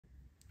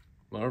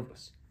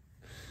Marvellous.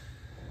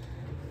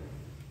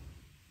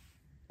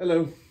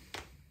 Hello,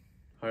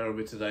 how are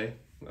we today?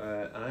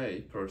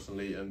 I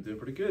personally am doing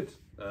pretty good.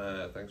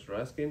 Thanks for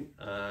asking.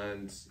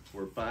 And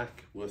we're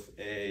back with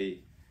I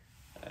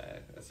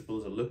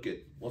suppose, a look at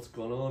what's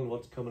going on,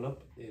 what's coming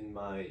up in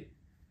my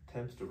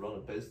attempts to run a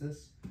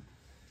business.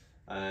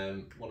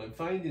 What I'm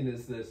finding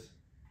is that,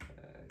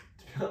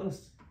 to be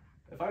honest,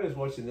 if I was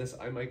watching this,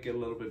 I might get a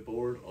little bit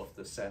bored of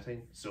the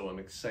setting. So I'm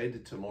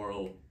excited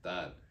tomorrow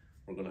that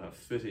we're going to have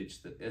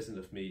footage that isn't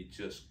of me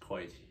just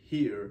quite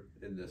here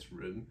in this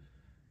room.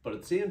 But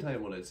at the same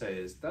time, what I'd say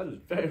is that is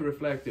very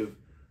reflective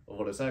of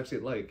what it's actually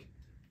like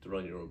to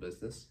run your own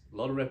business. A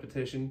lot of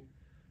repetition,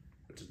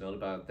 which is not a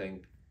bad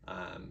thing.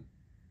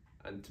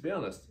 And to be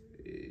honest,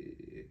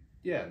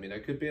 yeah, I mean, I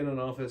could be in an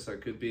office, I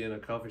could be in a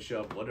coffee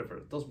shop, whatever.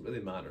 It doesn't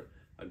really matter.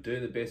 I'm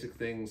doing the basic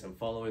things, I'm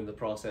following the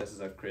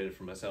processes I've created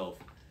for myself.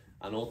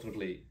 And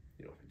ultimately,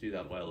 if I do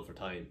that well over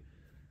time,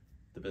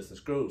 the business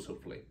grows,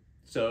 hopefully.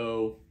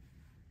 So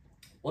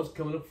what's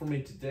coming up for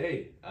me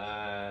today?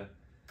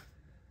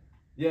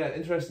 Yeah,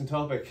 interesting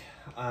topic.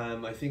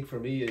 I think for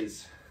me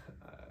is,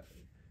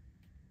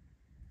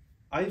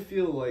 I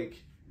feel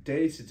like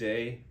day to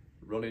day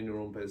running your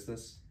own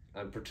business,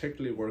 and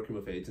particularly working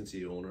with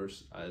agency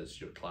owners as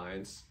your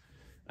clients,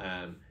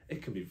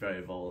 it can be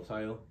very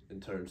volatile in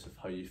terms of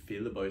how you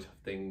feel about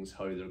things,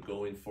 how they're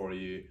going for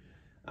you,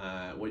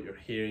 what you're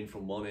hearing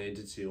from one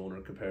agency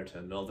owner compared to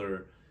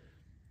another.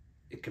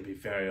 It can be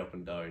very up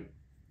and down.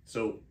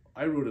 So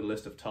I wrote a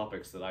list of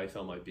topics that I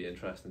thought might be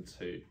interesting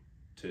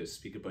to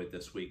speak about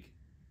this week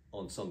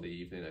on Sunday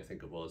evening, I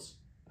think it was.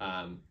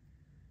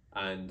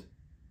 And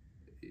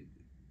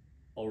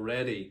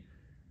already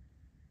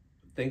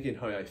thinking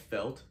how I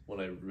felt when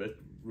I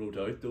wrote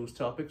out those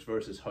topics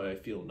versus how I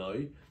feel now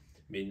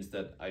means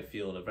that I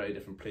feel in a very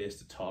different place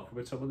to talk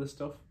about some of this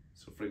stuff.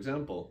 So for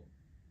example,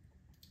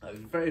 I was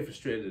very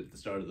frustrated at the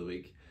start of the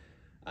week,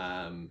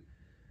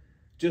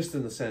 just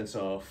in the sense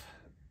of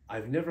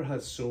I've never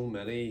had so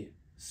many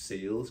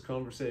sales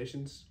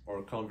conversations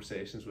or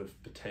conversations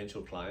with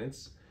potential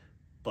clients,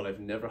 but I've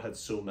never had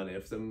so many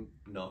of them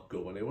not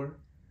go anywhere.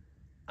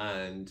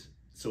 And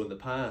so in the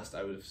past,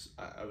 I would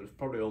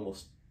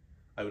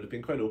have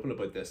been quite open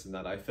about this, in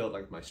that I felt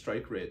like my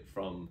strike rate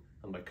and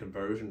my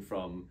conversion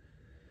from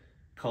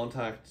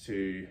contact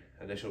to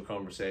initial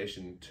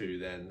conversation to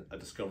then a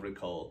discovery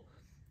call,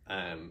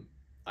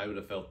 I would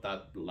have felt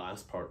that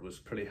last part was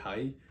pretty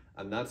high.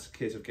 And that's a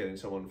case of getting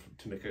someone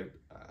to make a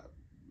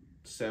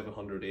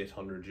 700,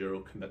 800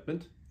 euro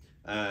commitment,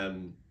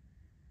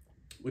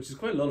 which is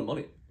quite a lot of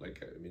money.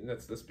 Like, I mean,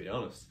 let's be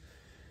honest.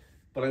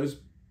 But I was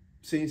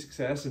seeing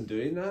success in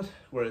doing that,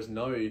 whereas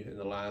now in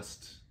the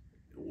last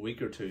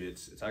week or two,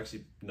 it's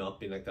actually not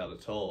been like that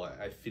at all.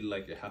 I feel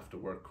like you have to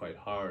work quite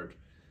hard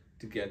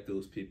to get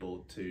those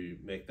people to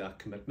make that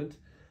commitment.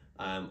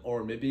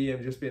 Or maybe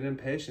I'm just being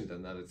impatient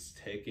and that it's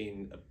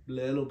taking a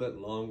little bit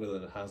longer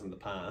than it has in the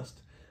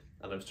past,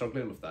 and I'm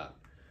struggling with that.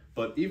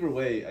 But either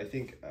way, I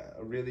think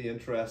a really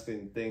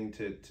interesting thing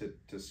to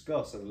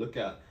discuss and look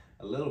at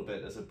a little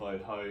bit is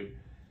about how,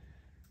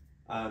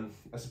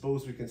 I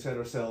suppose, we can set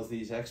ourselves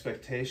these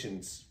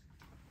expectations.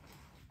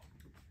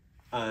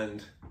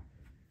 And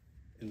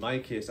in my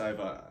case, I have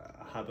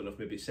a habit of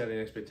maybe setting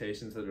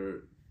expectations that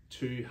are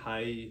too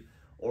high,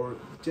 or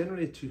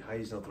generally too high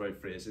is not the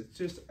right phrase. It's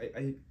just,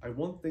 I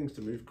want things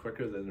to move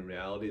quicker than in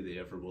reality they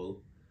ever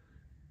will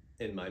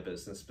in my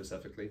business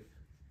specifically.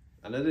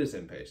 And it is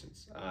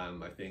impatience,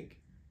 I think,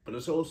 but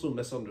it's also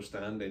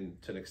misunderstanding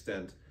to an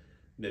extent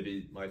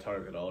maybe my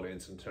target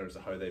audience in terms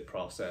of how they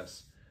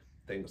process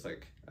things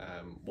like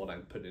what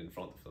I'm putting in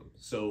front of them.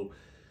 So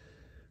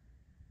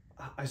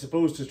I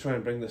suppose, to try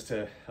and bring this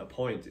to a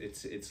point,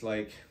 it's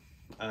like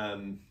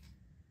I'm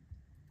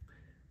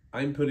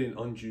putting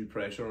undue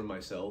pressure on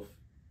myself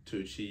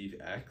to achieve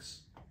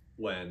X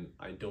when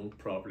I don't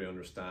properly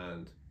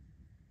understand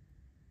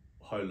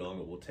how long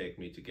it will take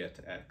me to get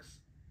to X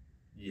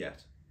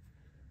yet.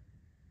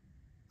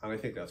 And I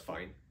think that's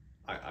fine.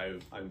 I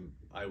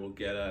will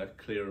get a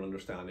clearer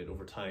understanding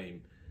over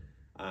time.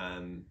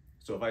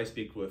 So if I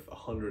speak with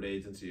 100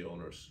 agency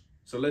owners,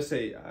 so let's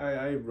say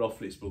I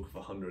roughly spoke with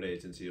 100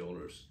 agency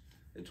owners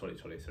in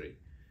 2023,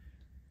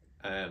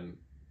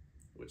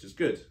 which is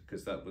good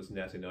because that was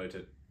netting out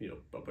at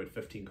about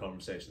 15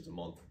 conversations a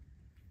month,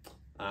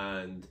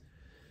 and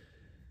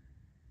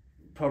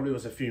probably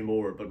was a few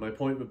more. But my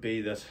point would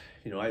be that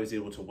I was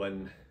able to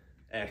win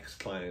X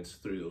clients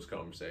through those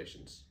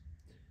conversations.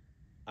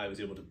 I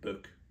was able to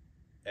book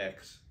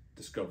X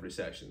discovery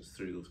sessions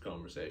through those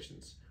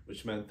conversations,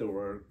 which meant the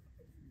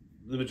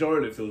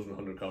majority of those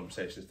 100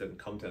 conversations didn't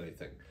come to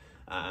anything.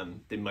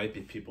 They might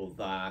be people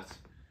that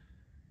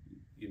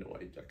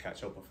I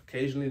catch up with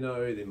occasionally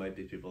now. They might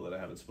be people that I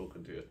haven't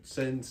spoken to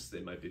since.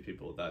 They might be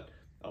people that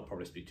I'll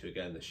probably speak to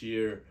again this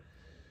year.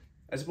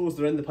 I suppose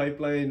they're in the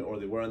pipeline, or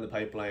they were in the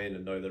pipeline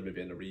and now they're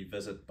maybe in a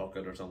revisit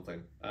bucket or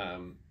something.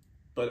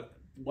 But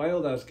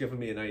while that's given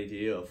me an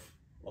idea of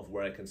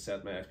where I can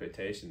set my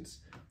expectations,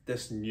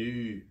 this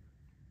new,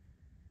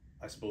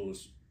 I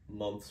suppose,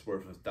 months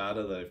worth of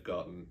data that I've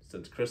gotten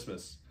since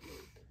Christmas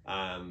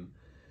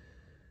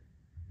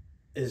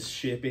is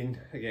shaping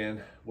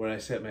again where I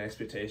set my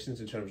expectations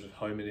in terms of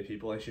how many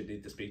people I should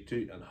need to speak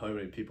to and how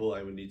many people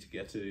I would need to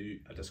get to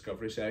a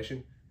discovery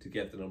session to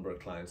get the number of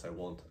clients I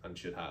want and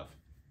should have.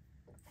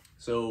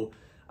 So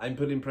I'm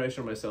putting pressure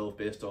on myself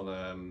based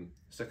on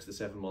 6 to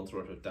 7 months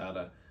worth of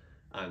data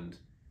and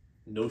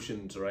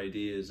notions or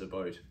ideas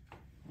about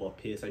what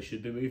pace I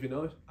should be moving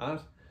out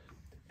at.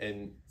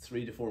 In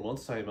 3 to 4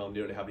 months time, I'll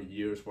nearly have a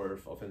year's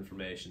worth of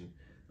information,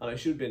 and I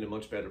should be in a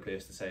much better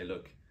place to say,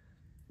 look,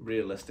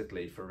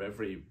 realistically, for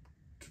every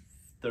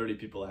 30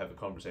 people I have a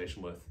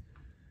conversation with,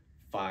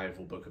 5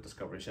 will book a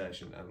discovery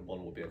session and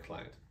 1 will be a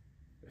client.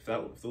 If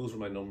those were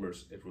my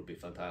numbers, it would be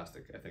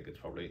fantastic. I think it's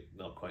probably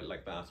not quite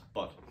like that,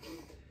 but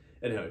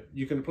anyhow,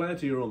 you can apply it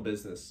to your own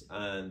business,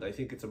 and I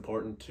think it's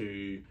important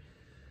to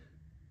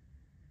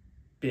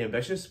be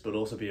ambitious but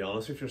also be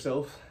honest with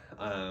yourself,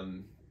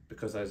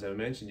 because as I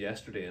mentioned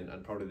yesterday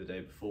and probably the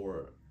day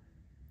before,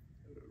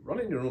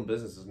 running your own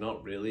business is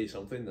not really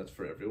something that's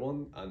for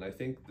everyone, and I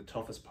think the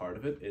toughest part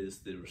of it is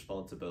the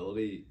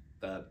responsibility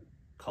that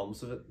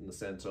comes of it, in the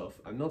sense of,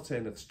 I'm not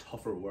saying it's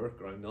tougher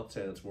work, or I'm not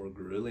saying it's more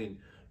grueling,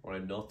 or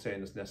I'm not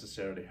saying it's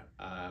necessarily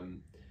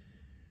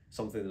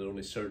something that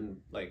only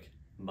certain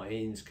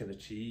minds can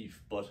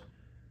achieve, but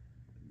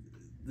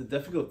the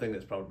difficult thing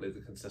is probably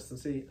the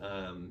consistency,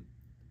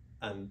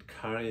 and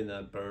carrying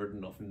that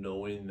burden of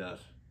knowing that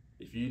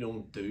if you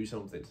don't do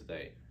something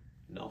today,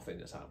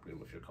 nothing is happening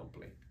with your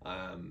company,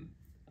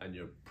 and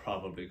you're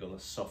probably going to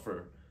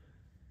suffer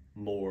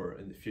more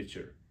in the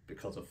future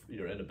because of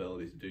your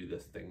inability to do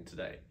this thing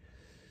today.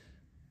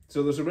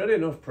 So there's already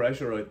enough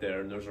pressure out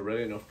there, and there's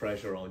already enough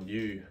pressure on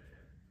you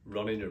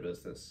running your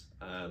business.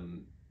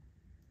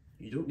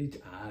 You don't need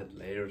to add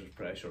layers of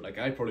pressure like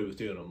I probably was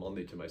doing on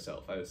Monday to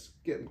myself. I was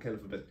getting kind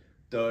of a bit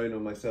down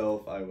on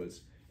myself. I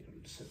was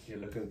just sitting here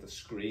looking at the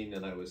screen,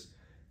 and I was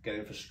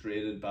getting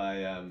frustrated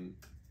by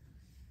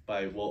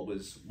what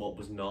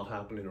was not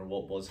happening or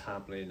what was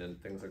happening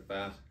and things like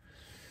that.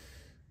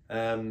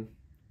 And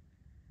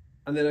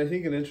then I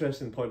think an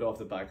interesting point off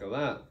the back of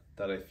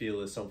that I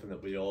feel is something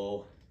that we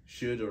all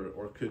should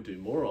or could do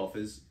more of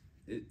is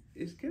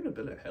getting a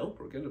bit of help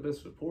or getting a bit of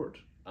support.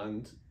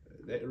 And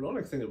the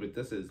ironic thing about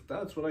this is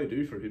that's what I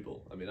do for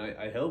people. I mean,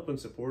 I help and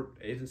support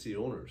agency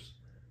owners.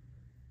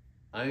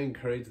 I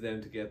encourage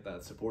them to get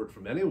that support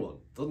from anyone.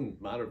 It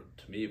doesn't matter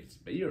to me if it's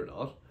me or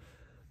not.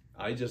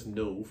 I just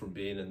know from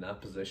being in that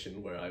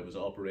position where I was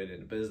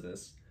operating a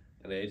business,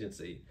 an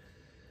agency,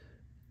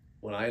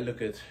 when I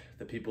look at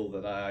the people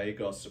that I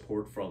got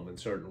support from in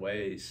certain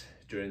ways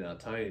during that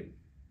time,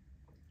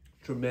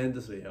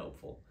 tremendously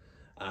helpful.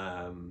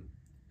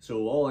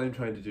 So all I'm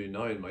trying to do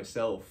now in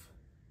myself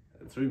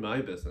and through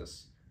my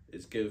business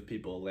is give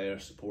people their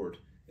support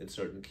in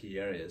certain key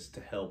areas to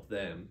help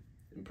them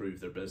improve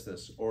their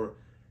business or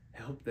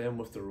help them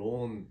with their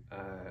own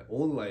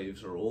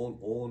lives or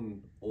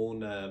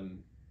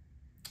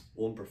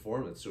own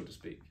performance, so to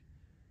speak.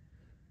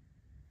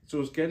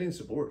 So it's getting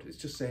support. It's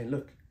just saying,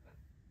 look,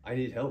 I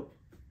need help,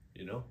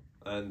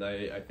 and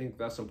I think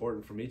that's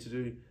important for me to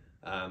do.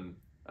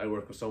 I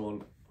work with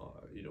someone,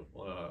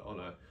 on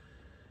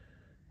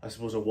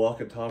a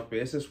walk and talk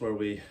basis where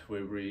we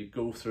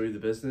go through the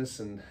business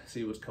and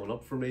see what's coming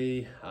up for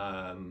me.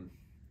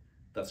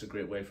 That's a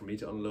great way for me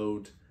to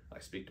unload. I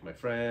speak to my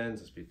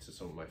friends, I speak to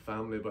some of my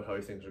family about how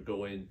things are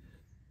going.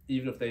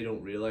 Even if they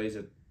don't realize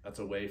it, that's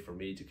a way for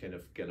me to kind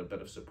of get a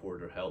bit of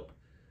support or help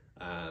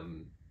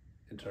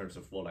in terms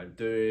of what I'm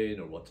doing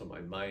or what's on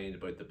my mind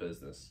about the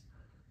business.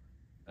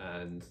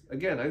 And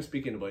again, I'm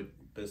speaking about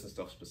business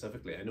stuff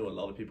specifically. I know a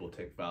lot of people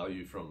take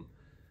value from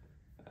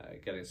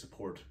getting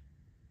support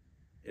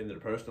in their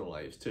personal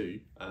lives too.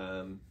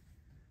 And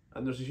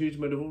there's a huge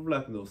amount of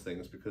overlap in those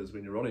things, because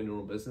when you're running your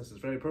own business,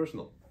 it's very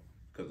personal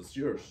because it's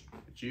yours,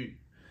 it's you.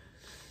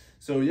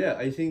 So yeah,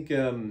 I think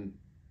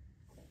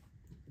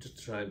just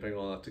to try and bring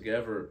all that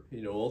together,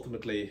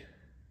 ultimately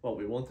what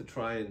we want to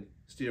try and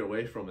steer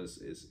away from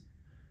is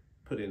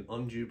putting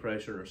undue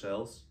pressure on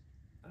ourselves.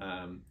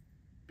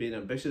 Being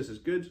ambitious is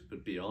good,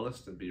 but be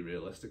honest and be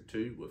realistic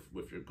too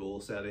with your goal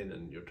setting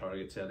and your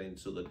target setting,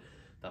 so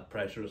that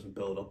pressure doesn't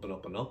build up and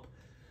up and up,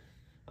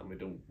 and we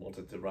don't want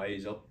it to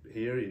rise up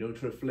here,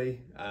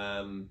 truthfully,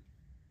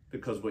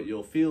 because what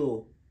you'll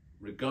feel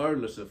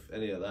regardless of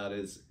any of that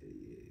is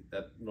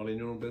that running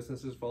your own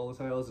business is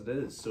volatile as it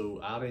is. So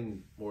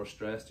adding more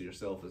stress to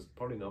yourself is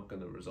probably not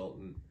going to result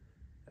in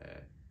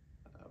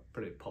a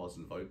pretty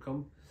positive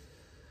outcome.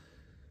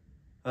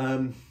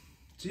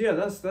 So yeah,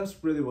 that's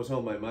really what's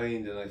on my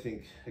mind, and I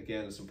think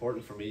again it's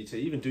important for me to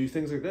even do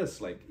things like this.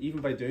 Like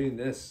even by doing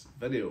this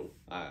video,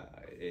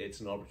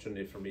 it's an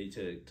opportunity for me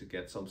to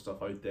get some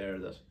stuff out there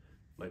that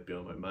might be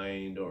on my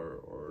mind,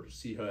 or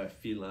see how I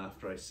feel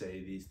after I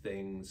say these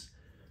things.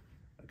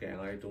 Again,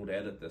 I don't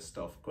edit this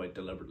stuff quite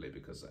deliberately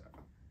because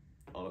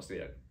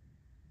honestly I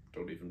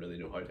don't even really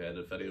know how to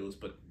edit videos,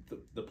 but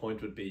the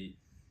point would be,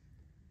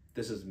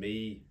 this is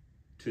me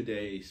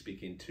today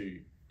speaking to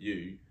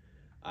you,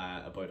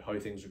 about how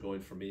things are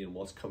going for me and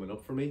what's coming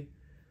up for me.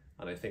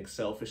 And I think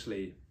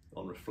selfishly,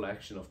 on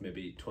reflection of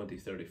maybe 20,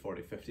 30,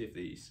 40, 50 of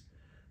these,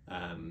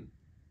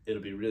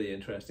 it'll be really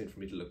interesting for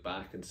me to look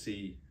back and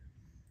see,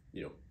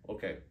 you know,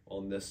 okay,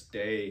 on this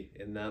day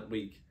in that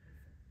week,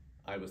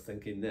 I was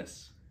thinking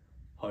this.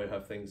 How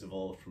have things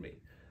evolved for me?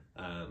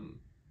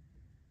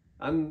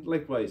 And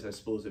likewise, I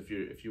suppose if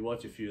you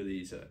watch a few of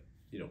these,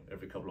 you know,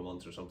 every couple of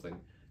months or something,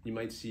 you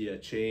might see a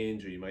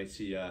change, or you might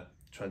see a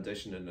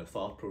transition in the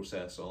thought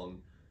process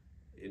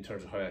in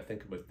terms of how I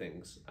think about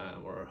things,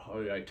 or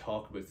how I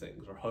talk about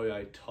things, or how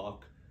I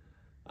talk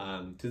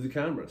to the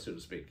camera, so to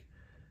speak.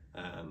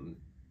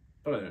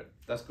 But anyway,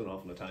 that's going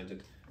off on a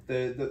tangent.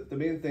 The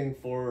main thing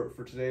for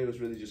today was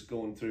really just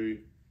going through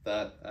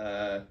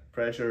that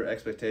pressure,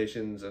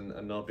 expectations,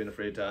 and not being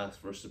afraid to ask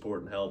for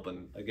support and help.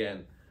 And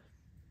again,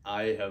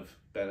 I have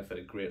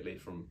benefited greatly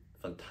from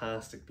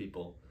fantastic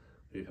people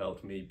who've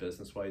helped me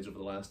business-wise over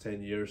the last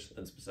 10 years,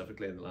 and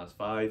specifically in the last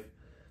 5.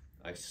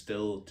 I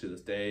still, to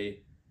this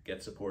day,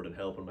 get support and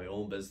help in my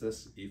own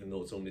business, even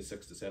though it's only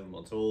 6 to 7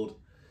 months old.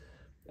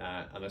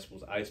 And I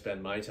suppose I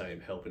spend my time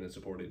helping and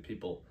supporting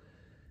people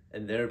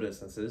in their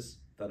businesses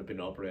that have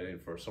been operating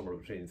for somewhere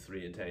between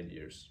 3 and 10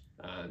 years.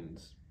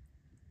 And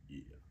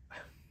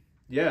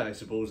yeah, I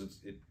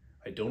suppose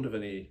I don't have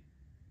any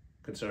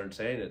concern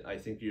saying it. I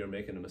think you're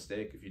making a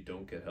mistake if you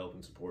don't get help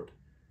and support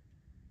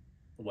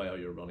while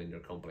you're running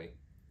your company.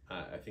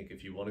 I think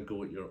if you want to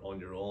go on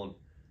your own,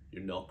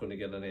 you're not going to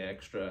get any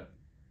extra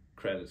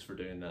credits for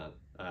doing that.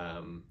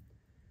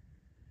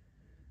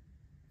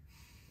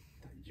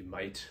 You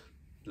might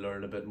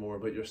learn a bit more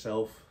about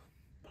yourself,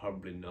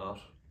 probably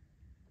not.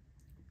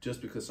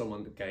 Just because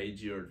someone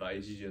guides you or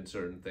advises you in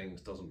certain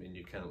things doesn't mean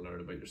you can't learn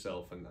about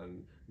yourself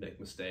and make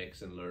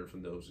mistakes and learn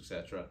from those,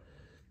 etc.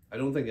 I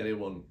don't think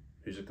anyone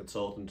who's a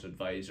consultant,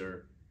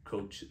 advisor,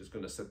 coach is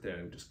going to sit there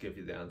and just give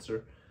you the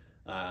answer,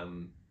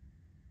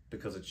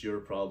 because it's your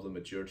problem,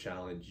 it's your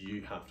challenge,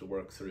 you have to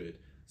work through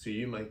it. So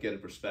you might get a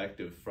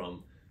perspective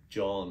from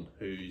John,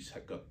 who's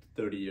got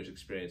 30 years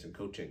experience in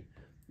coaching.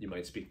 You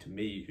might speak to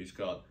me, who's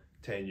got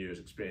 10 years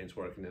experience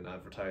working in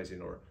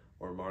advertising or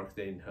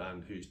marketing,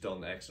 and who's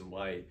done X and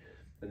Y.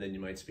 And then you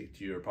might speak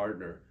to your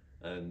partner,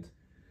 and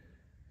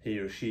he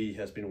or she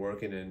has been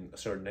working in a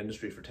certain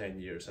industry for 10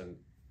 years and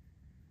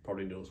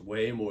probably knows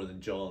way more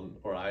than John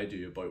or I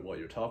do about what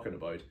you're talking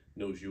about,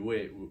 knows you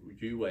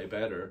way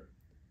better.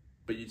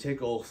 But you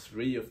take all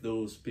 3 of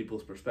those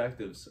people's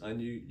perspectives, and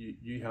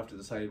you have to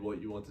decide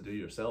what you want to do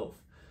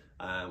yourself,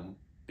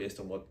 based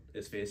on what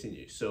is facing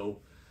you.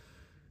 So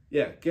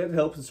yeah, get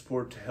help and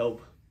support to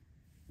help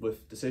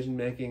with decision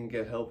making,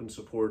 get help and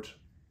support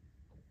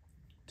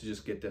to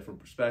just get different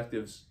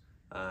perspectives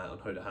on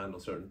how to handle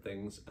certain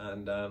things,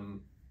 and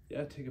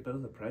yeah, take a bit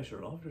of the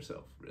pressure off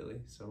yourself,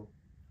 really. So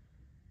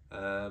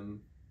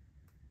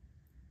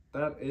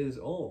that is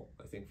all,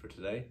 I think, for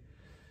today.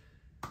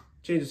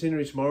 Change the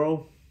scenery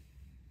tomorrow.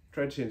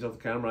 Tried to change up the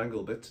camera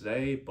angle a bit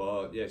today,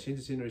 but yeah, change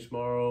the scenery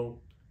tomorrow.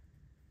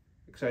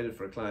 Excited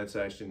for a client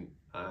session,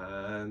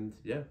 and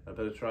yeah, a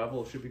bit of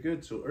travel should be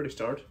good. So early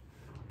start,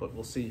 but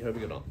we'll see how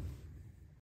we get on.